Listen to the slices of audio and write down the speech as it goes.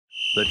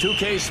The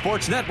 2K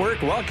Sports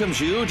Network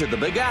welcomes you to the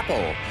Big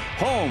Apple,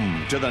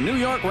 home to the New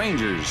York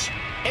Rangers.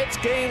 It's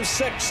Game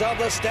 6 of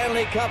the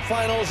Stanley Cup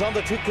Finals on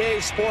the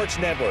 2K Sports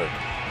Network.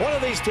 One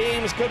of these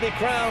teams could be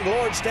crowned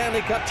Lord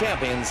Stanley Cup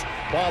champions,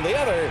 while the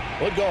other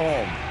would go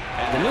home.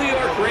 The New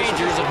York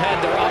Rangers have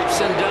had their ups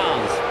and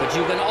downs, but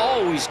you can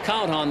always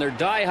count on their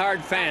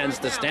die-hard fans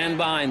to stand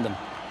behind them.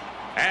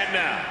 And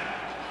now,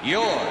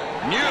 your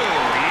New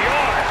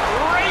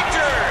York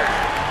Rangers!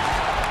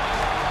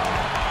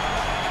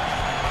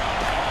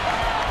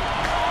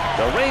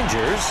 The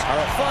Rangers are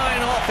a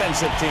fine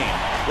offensive team.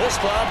 This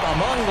club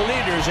among the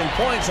leaders in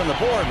points on the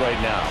board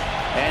right now.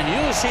 And you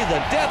see the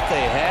depth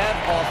they have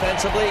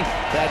offensively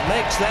that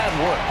makes that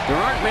work. There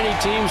aren't many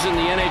teams in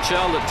the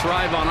NHL that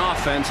thrive on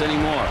offense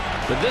anymore,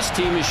 but this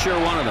team is sure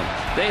one of them.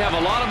 They have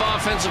a lot of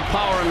offensive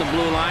power in the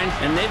blue line,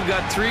 and they've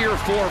got 3 or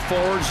 4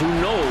 forwards who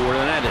know where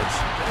the net is.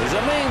 He's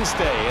a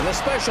mainstay in the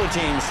special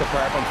teams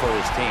department for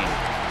his team,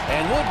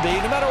 and would be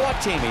no matter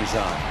what team he's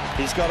on.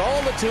 He's got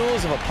all the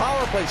tools of a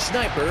power play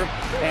sniper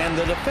and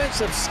the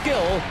defensive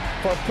skill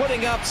for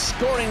putting up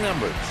scoring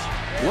numbers.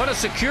 What a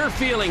secure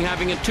feeling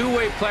having a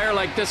two-way player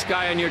like this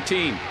guy on your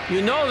team.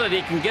 You know that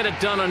he can get it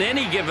done on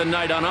any given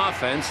night on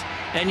offense,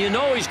 and you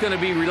know he's going to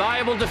be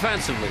reliable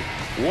defensively.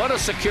 What a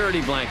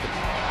security blanket.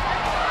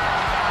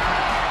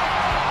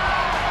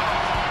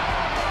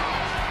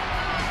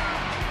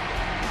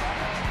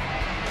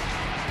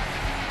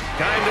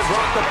 Time to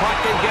drop the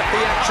puck and get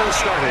the action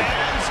started.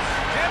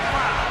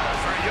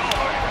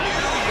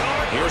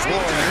 Here's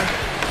Warner.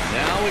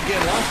 Now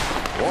McGinley.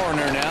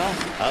 Warner now.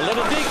 A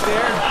little deep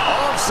there.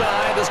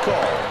 Offside is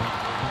called.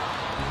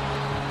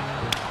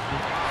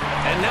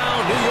 And now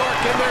New York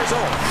in their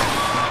zone.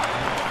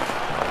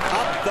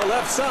 Up the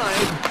left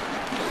side.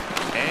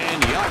 And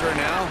Yager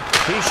now.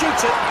 He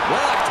shoots it.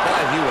 Blocked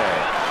by Huey.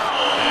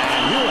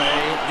 And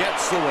Huey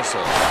gets the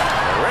whistle.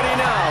 They're ready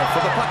now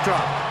for the puck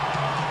drop.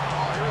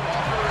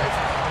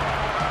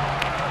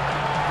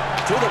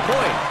 To the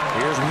point.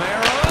 Here's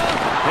Mara.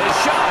 His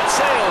shot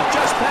sails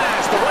just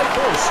past the right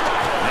post.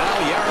 Now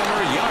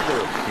Jaromir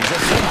Jagr. He's a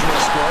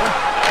dangerous scorer.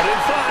 And in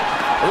front.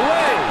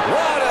 Away.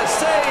 What a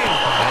save.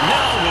 And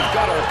now we've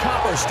got our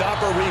Copper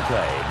Stopper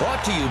replay.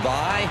 Brought to you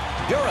by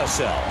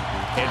Duracell.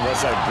 It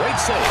was a great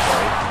save,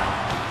 Barry.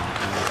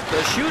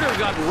 The shooter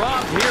got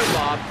robbed here,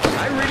 Bob.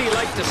 I really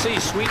like to see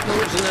sweet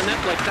moves in the net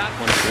like that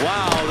one.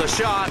 Wow, the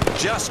shot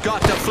just got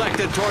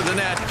deflected toward the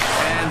net,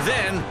 and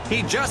then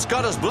he just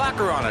got his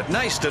blocker on it.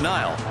 Nice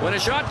denial. When a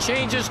shot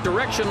changes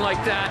direction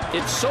like that,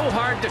 it's so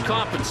hard to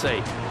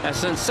compensate. A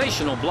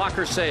sensational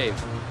blocker save.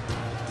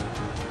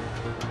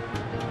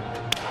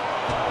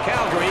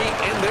 Calgary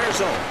in their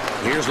zone.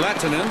 Here's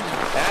Lehtinen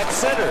At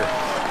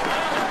center.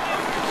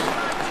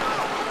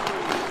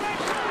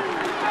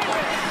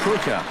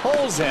 Kruka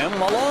holds him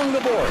along the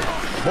board.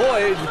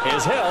 Boyd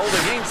is held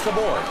against the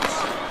boards.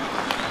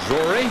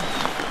 Drury.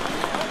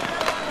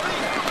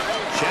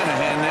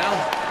 Shanahan now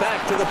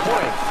back to the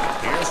point.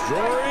 Here's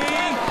Drury.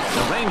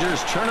 The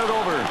Rangers turn it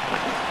over.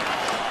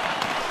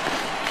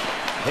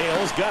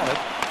 Hale's got it.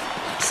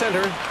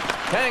 Center.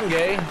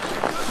 Tanguay.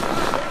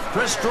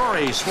 Chris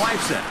Drury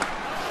swipes it.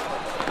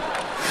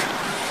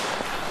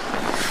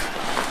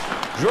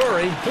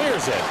 Drury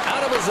clears it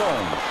out of his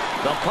zone.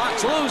 The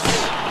puck's loose.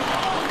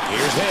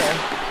 Here's Hale.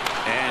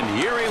 And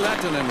Yuri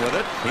Lehtinen with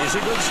it. He's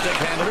a good stick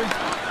handler.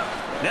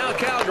 Now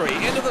Calgary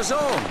into the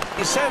zone.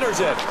 He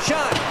centers it.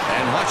 Shot.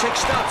 And Hutchik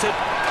stops it.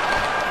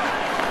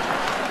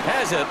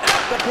 Has it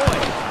at the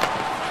point.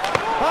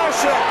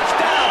 Hutchik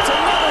stops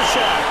another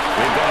shot.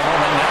 We've got a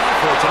moment now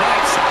for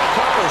tonight's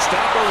Copper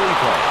Stopper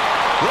replay.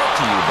 Brought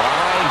to you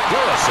by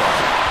Duracell.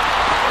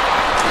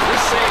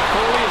 This save,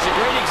 Coley, is a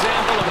great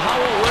example of how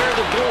aware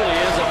the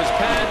goalie is of his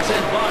pads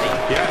and body.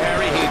 Yeah,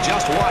 Harry, he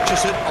just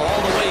watches it all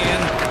the way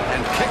in and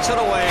kicks it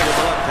away with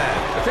the left pad.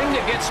 The thing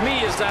that gets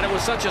me is that it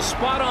was such a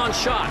spot-on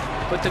shot,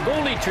 but the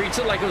goalie treats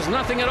it like it was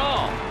nothing at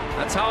all.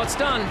 That's how it's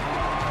done.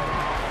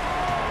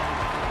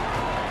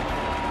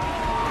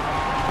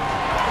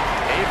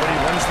 Avery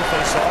wins the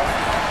face-off.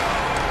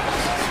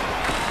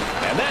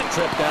 And that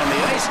trip down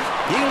the ice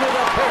yielded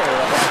a pair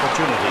of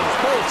opportunities.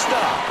 Both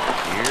stop.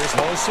 Here's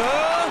Hossa.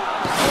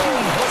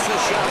 Oh, and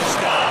Hossa's shot is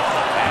stopped.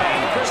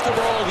 And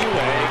Cristobal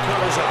Huey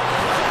covers up.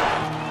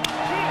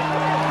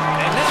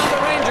 And now the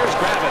Rangers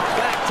grab it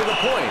back to the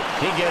point.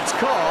 He gets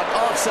caught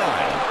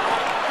offside.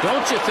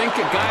 Don't you think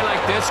a guy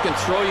like this can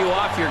throw you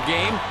off your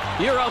game?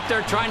 You're out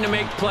there trying to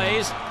make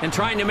plays and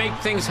trying to make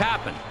things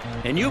happen.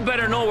 And you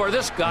better know where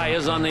this guy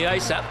is on the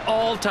ice at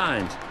all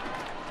times.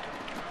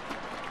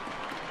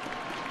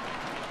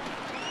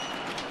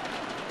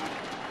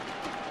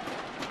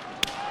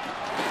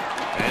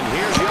 And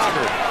here's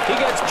Yager. He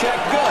gets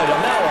checked good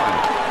on that one.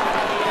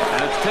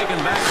 And it's taken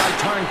back by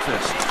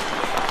Tarnqvist.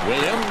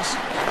 Williams,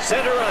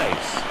 center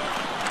ice.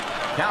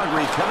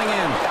 Calgary coming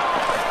in.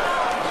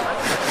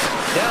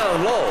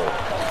 Down low,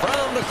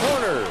 from the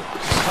corner.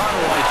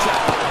 Conroy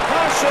check.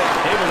 Hutchik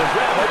able to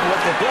grab it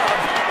with the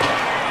glove.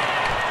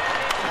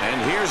 And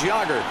here's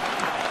Yager.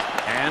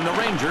 And the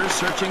Rangers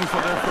searching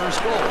for their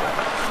first goal.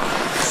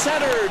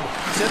 Centered.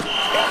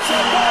 It's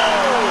a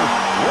goal!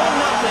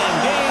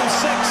 1-0, game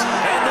 6,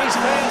 and these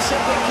fans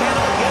simply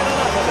cannot get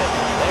enough of it.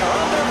 They are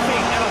on their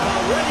feet and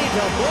about ready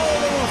to blow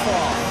the roof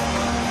off.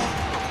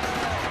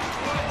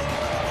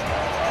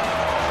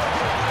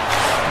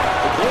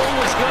 The goal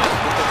was good,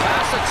 but the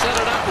pass that set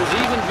it up was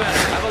even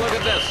better. Have a look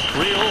at this.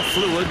 Real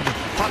fluid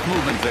puck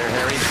movement there,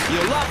 Harry.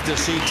 You love to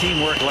see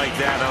teamwork like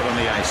that out on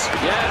the ice.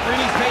 Yeah, it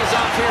really pays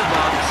off here,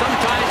 Bob.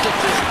 Sometimes it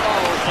just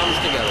all comes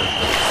together.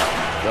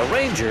 The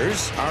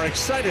Rangers are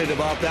excited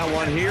about that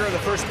one here in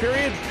the first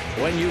period.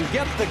 When you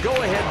get the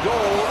go-ahead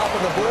goal up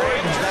on the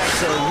board,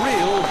 that's a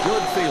real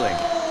good feeling.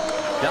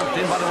 Dumped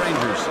in by the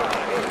Rangers.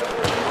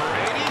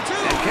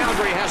 And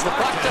Calgary has the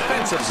puck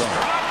defensive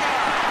zone.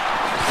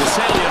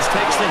 DeSalius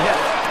takes the hit.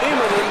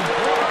 Emerling.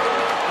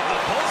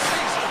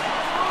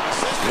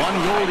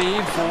 1-goal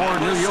lead for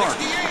New York.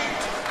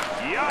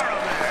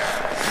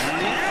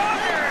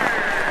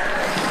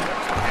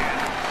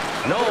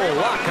 No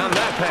luck on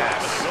that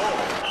pass.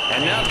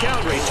 And now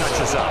Calgary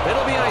touches up.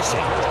 It'll be icing.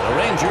 The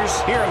Rangers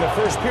here in the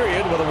first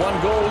period with a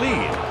 1-goal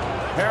lead.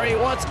 Harry,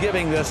 what's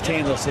giving this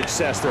team the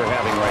success they're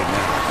having right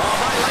now?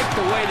 Bob, I like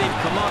the way they've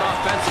come out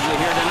offensively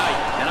here tonight,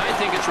 and I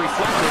think it's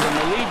reflected in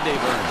the lead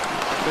they've earned.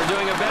 They're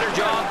doing a better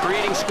job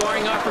creating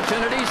scoring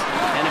opportunities,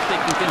 and if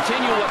they can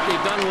continue what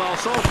they've done well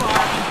so far,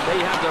 they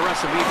have the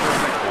recipe for a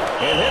victory.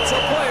 It hits a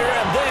player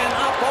and then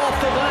up off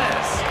the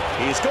glass.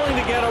 He's going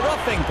to get a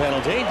roughing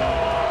penalty.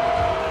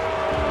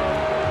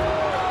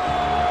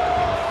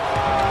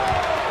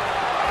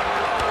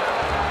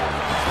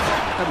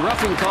 That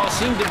roughing call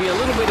seemed to be a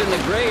little bit in the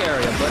gray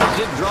area, but it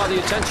did draw the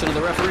attention of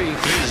the referee.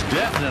 He's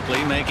definitely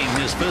making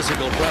his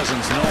physical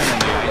presence known on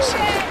the ice.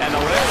 And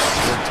the refs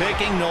were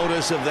taking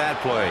notice of that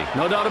play.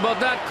 No doubt about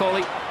that,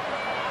 Coley.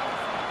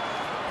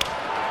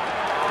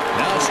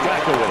 Now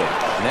Stracker with it.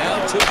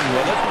 Now Tootin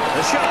with it.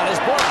 The shot is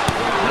blocked.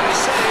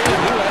 Nice save.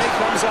 Huey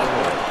comes up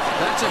with it.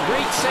 That's a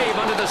great save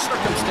under the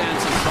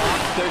circumstances, Bob.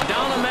 They're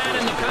down a man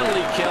in the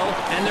penalty kill,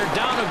 and they're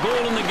down a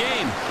goal in the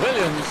game.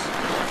 Williams.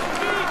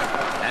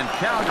 And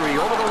Calgary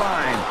over the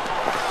line.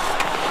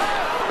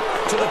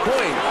 To the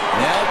point.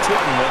 Now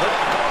Tootin with it.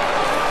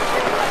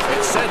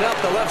 It's sent up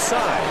the left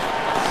side.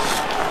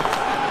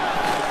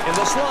 In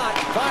the slot.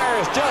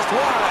 Fires just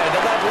wide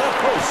of that left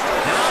post.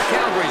 Now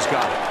Calgary's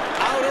got it.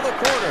 Out of the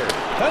corner.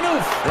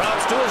 Panouf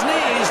drops to his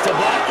knees to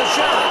block the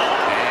shot.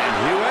 And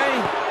Huey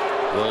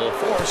will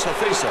force a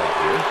face-off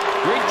here.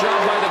 Great job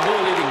by the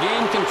goalie to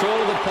gain control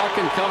of the puck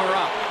and cover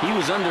up. He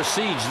was under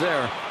siege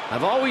there.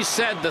 I've always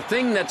said the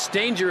thing that's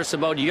dangerous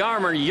about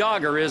Jaromir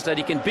Jagr is that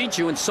he can beat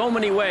you in so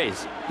many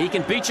ways. He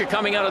can beat you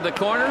coming out of the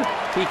corner,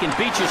 he can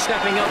beat you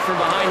stepping out from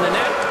behind the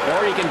net,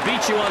 or he can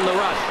beat you on the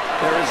rush.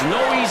 There is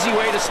no easy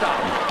way to stop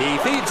him. He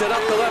feeds it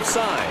up the left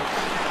side.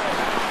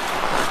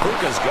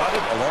 Puka's got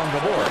it along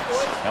the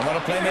boards. And what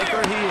a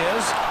playmaker he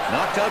is.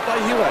 Knocked out by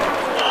Huey.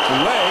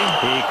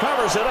 He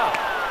covers it up.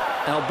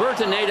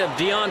 Alberta native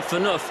Dion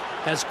Phaneuf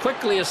has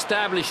quickly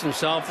established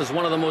himself as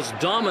one of the most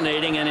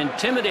dominating and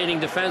intimidating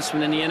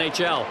defensemen in the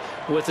NHL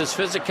with his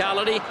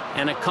physicality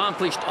and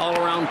accomplished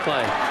all-around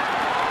play.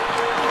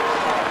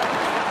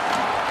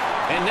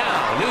 And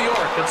now, New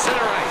York at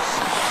center ice.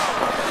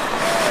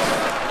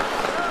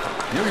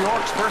 New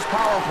York's first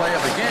power play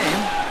of the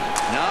game.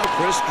 Now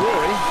Chris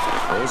Drury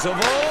goes a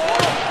ball,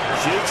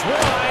 shoots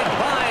wide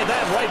by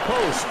that right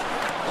post.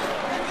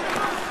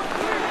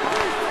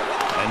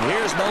 And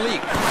here's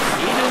Malik.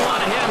 He didn't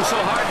want to hit him so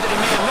hard that he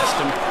may have missed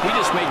him. He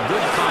just made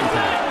good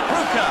contact.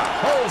 Puka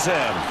holds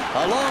him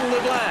along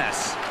the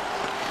glass.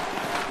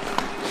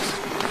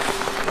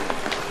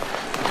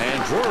 And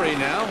Drury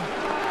now.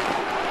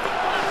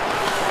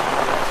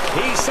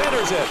 He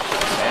centers it.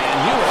 And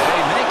Huey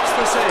makes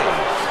the save.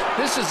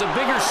 This is a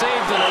bigger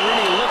save than it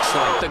really looks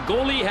like. The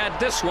goalie had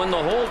this one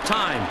the whole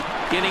time,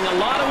 getting a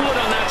lot of wood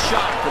on that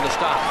shot for the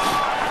stop.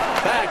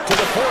 Back to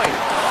the point.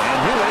 And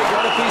Huey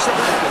got a piece of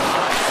that.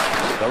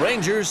 The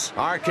Rangers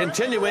are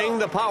continuing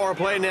the power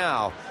play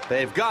now.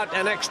 They've got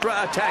an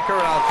extra attacker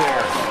out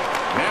there.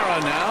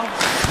 Mara now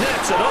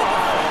nets it off.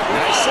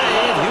 Nice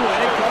save.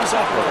 Huey comes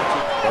up with it.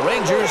 The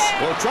Rangers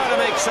will try to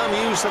make some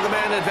use of the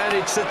man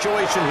advantage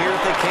situation here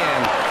if they can.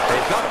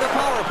 They've got the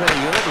power play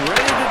unit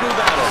ready to do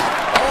battle.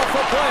 Off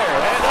the player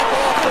and up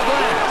off the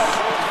glass.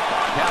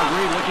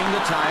 Calgary looking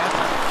to tie it.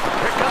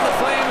 Here come the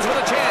Flames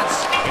with a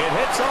chance. It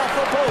hits off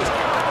the post.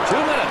 2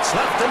 minutes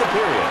left in the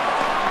period.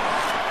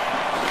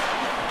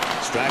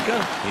 Straka,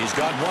 he's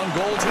got 1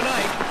 goal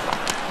tonight.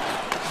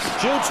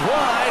 Shoots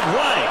wide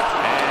right.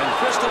 And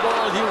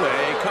Cristobal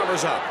Huey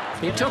covers up.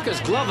 He took his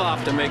glove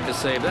off to make the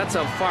save. That's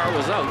how far it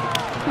was out.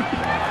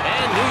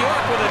 And New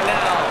York with it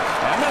now.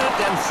 1 minute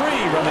and 3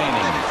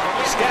 remaining.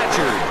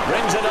 Scatchard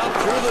brings it up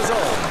through the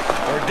zone.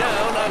 We're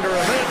down under 1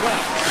 minute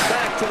left.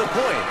 Back to the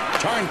point.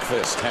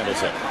 Tarnqvist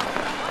handles it.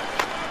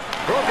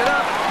 Broke it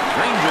up.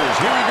 Rangers,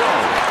 here we go.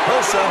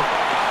 Hossa.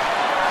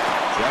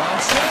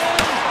 Johnson.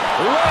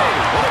 Ray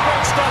with a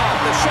quick stop.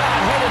 The shot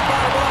headed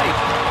bottom right.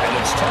 And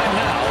it's time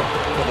now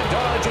for the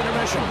Dodge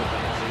intermission.